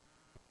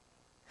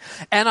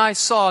 And I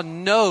saw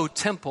no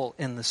temple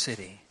in the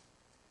city,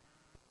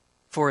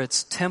 for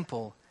its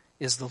temple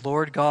is the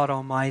Lord God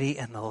Almighty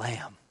and the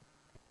Lamb.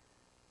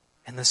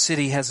 And the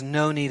city has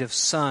no need of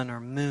sun or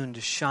moon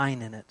to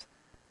shine in it.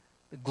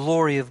 The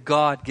glory of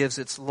God gives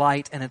its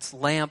light, and its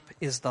lamp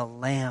is the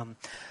Lamb.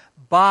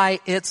 By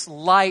its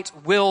light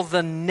will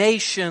the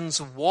nations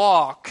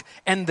walk,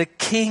 and the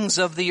kings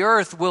of the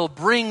earth will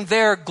bring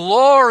their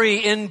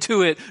glory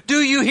into it.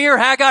 Do you hear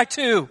Haggai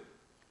 2?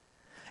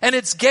 And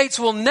its gates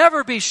will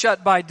never be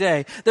shut by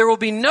day. There will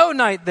be no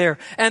night there,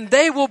 and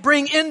they will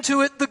bring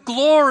into it the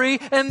glory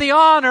and the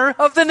honor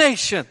of the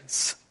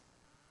nations.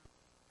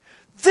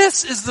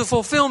 This is the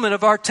fulfillment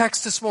of our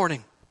text this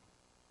morning.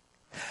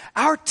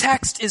 Our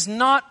text is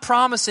not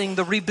promising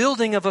the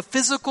rebuilding of a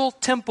physical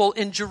temple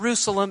in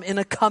Jerusalem in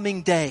a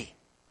coming day.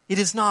 It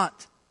is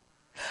not.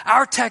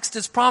 Our text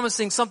is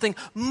promising something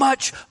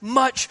much,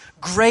 much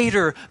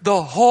greater.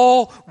 The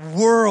whole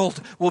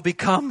world will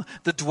become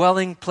the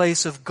dwelling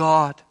place of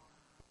God.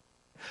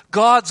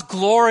 God's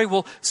glory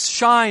will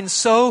shine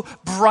so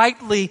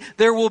brightly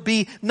there will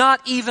be not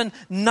even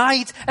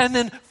night, and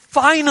then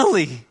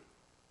finally,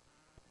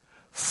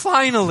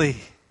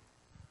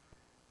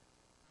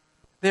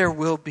 there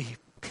will be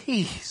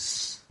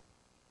peace.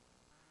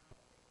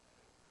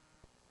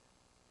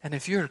 And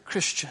if you're a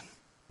Christian,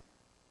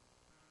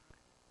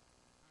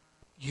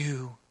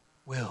 you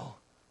will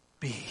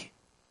be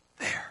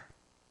there.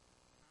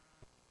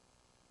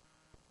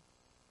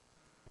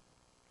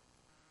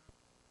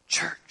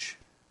 Church,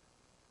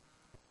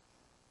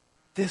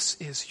 this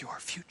is your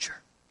future.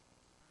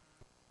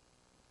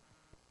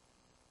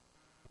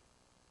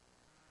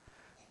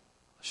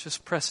 Let's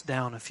just press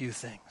down a few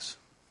things.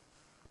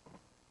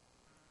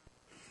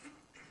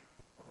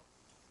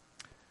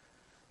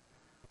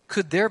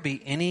 Could there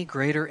be any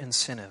greater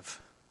incentive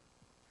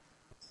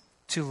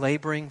to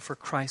laboring for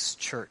Christ's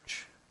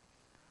church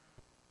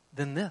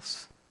than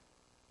this?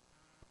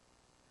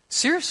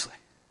 Seriously.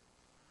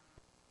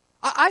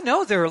 I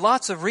know there are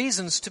lots of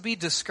reasons to be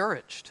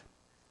discouraged,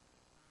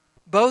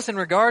 both in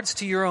regards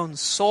to your own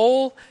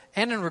soul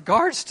and in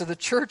regards to the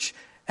church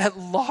at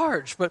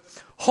large. But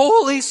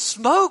holy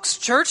smokes,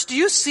 church, do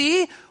you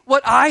see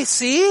what I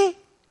see?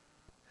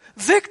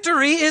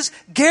 Victory is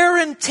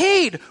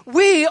guaranteed.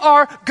 We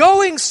are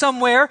going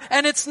somewhere,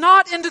 and it's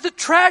not into the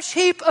trash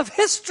heap of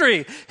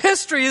history.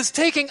 History is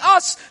taking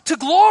us to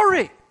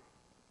glory.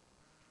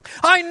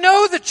 I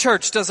know the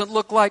church doesn't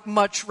look like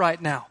much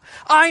right now.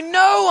 I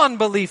know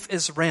unbelief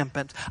is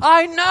rampant.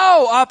 I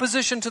know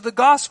opposition to the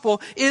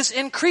gospel is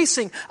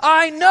increasing.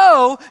 I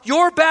know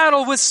your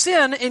battle with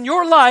sin in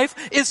your life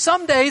is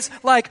some days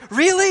like,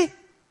 really?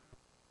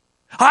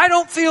 I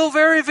don't feel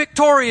very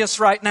victorious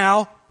right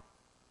now.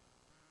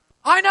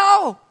 I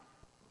know.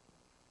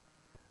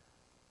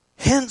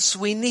 Hence,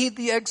 we need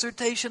the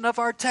exhortation of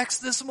our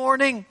text this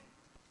morning.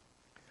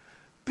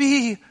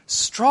 Be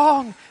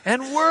strong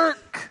and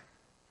work.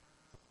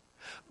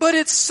 But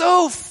it's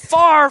so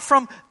far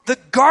from the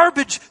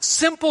garbage,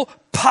 simple,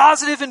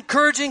 positive,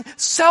 encouraging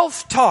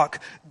self-talk.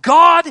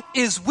 God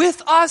is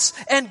with us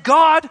and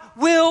God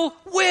will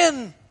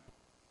win.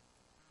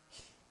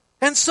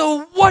 And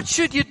so what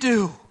should you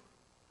do?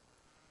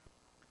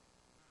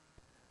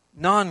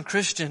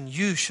 Non-Christian,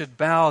 you should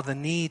bow the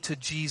knee to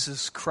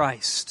Jesus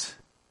Christ.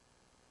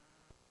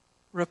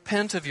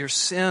 Repent of your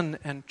sin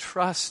and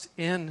trust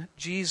in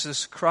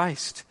Jesus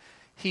Christ.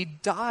 He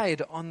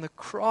died on the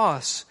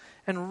cross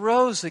and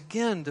rose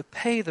again to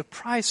pay the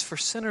price for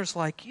sinners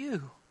like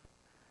you.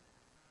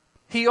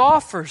 He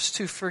offers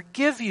to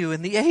forgive you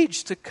in the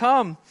age to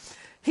come.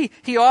 He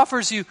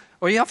offers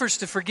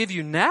to forgive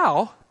you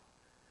now.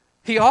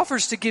 He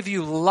offers to give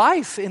you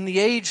life in the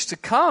age to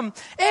come.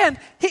 And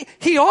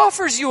He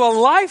offers you a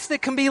life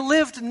that can be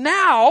lived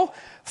now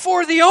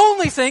for the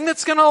only thing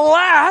that's going to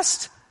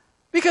last,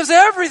 because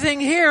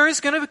everything here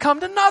is going to come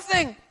to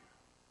nothing.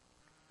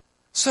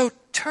 So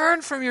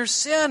turn from your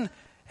sin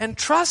and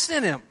trust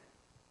in Him.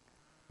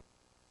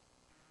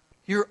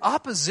 Your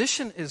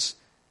opposition is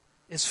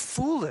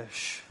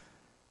foolish.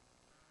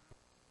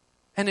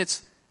 And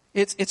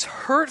it's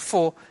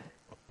hurtful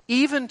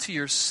even to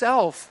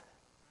yourself,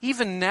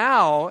 even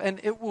now, and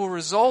it will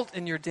result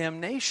in your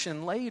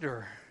damnation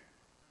later.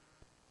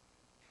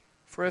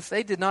 For if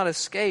they did not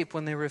escape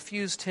when they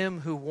refused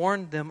Him who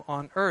warned them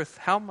on earth,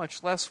 how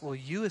much less will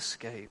you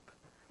escape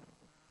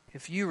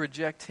if you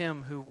reject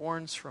Him who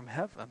warns from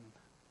heaven?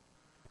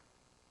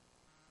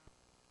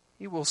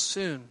 He will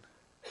soon,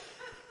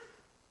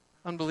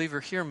 unbeliever,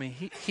 hear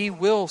me, He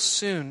will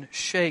soon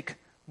shake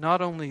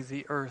not only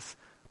the earth,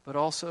 but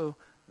also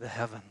the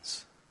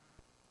heavens.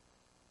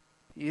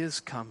 He is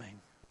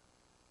coming,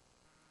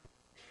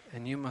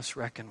 and you must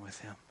reckon with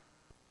Him.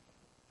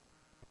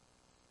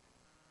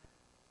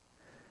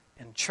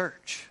 In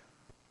church,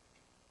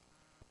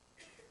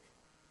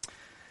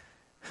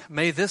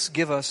 may this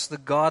give us the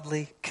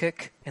godly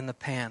kick in the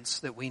pants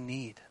that we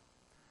need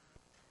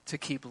to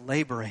keep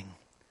laboring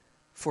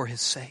for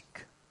His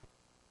sake,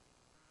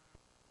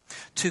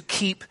 to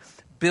keep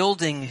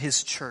building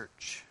His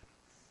church,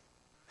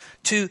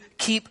 to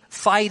keep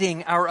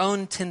fighting our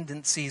own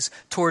tendencies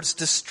towards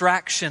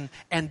distraction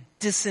and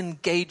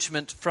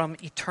disengagement from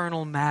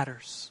eternal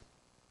matters,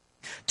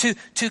 to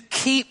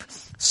keep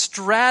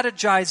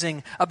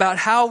strategizing about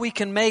how we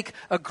can make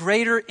a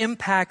greater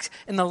impact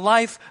in the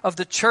life of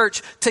the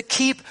church, to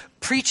keep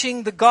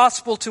preaching the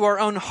gospel to our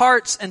own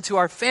hearts and to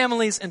our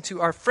families and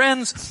to our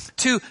friends,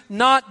 to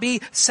not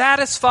be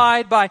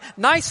satisfied by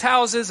nice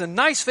houses and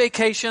nice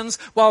vacations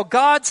while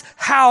God's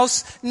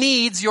house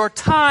needs your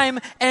time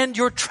and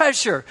your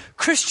treasure.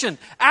 Christian,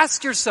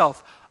 ask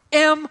yourself,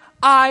 am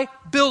I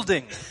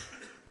building?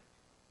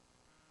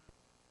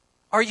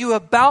 Are you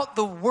about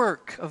the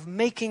work of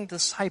making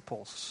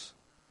disciples?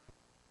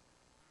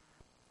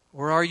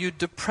 Or are you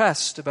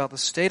depressed about the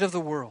state of the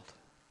world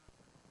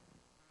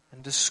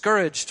and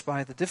discouraged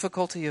by the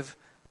difficulty of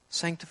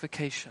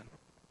sanctification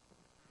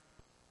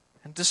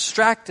and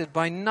distracted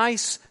by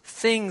nice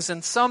things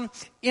and some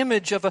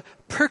image of a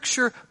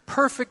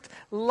picture-perfect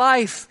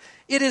life?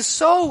 It is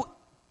so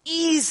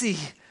easy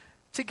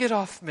to get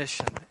off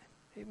mission.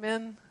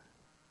 Amen?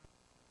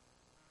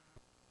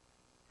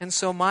 And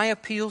so my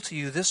appeal to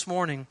you this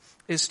morning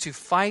is to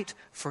fight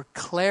for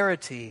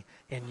clarity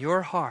in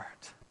your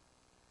heart,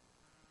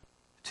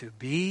 to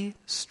be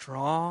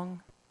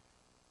strong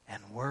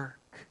and work,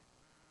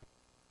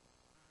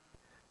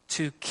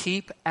 to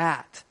keep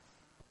at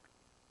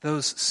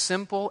those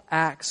simple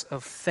acts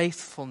of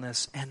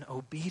faithfulness and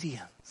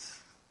obedience,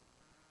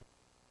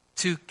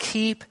 to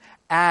keep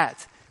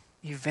at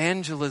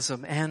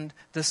evangelism and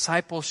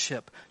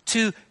discipleship,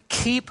 to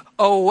keep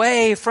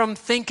away from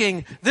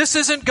thinking, this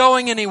isn't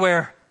going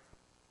anywhere,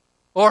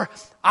 or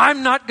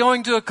I'm not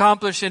going to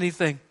accomplish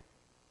anything,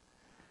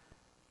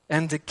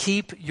 and to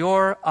keep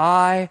your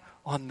eye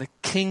on the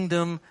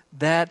kingdom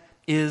that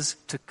is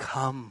to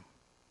come.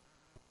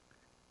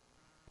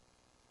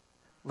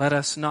 Let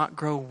us not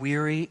grow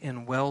weary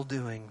in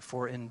well-doing,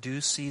 for in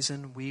due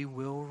season we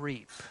will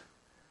reap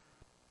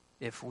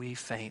if we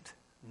faint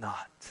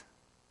not.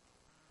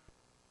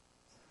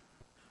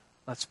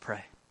 Let's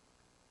pray.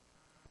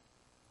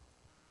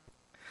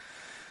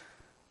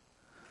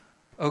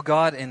 O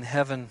God in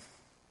heaven,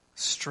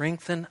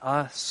 strengthen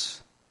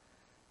us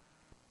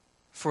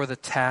for the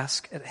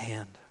task at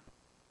hand.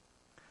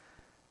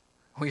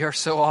 We are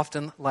so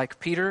often like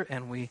Peter,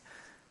 and we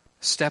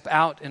step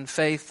out in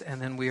faith,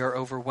 and then we are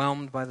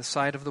overwhelmed by the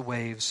sight of the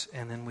waves,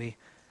 and then we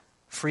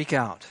freak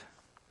out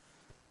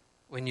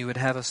when you would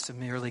have us to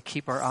merely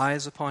keep our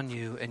eyes upon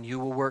you, and you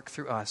will work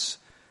through us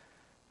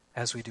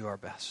as we do our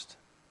best.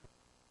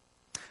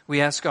 We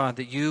ask, God,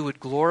 that you would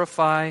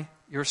glorify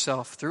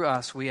yourself through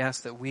us. We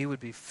ask that we would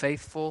be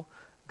faithful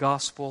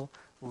gospel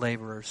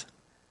laborers.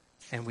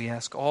 And we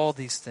ask all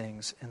these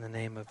things in the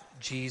name of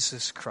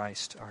Jesus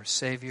Christ, our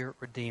Savior,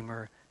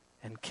 Redeemer,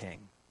 and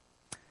King.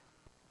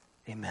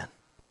 Amen.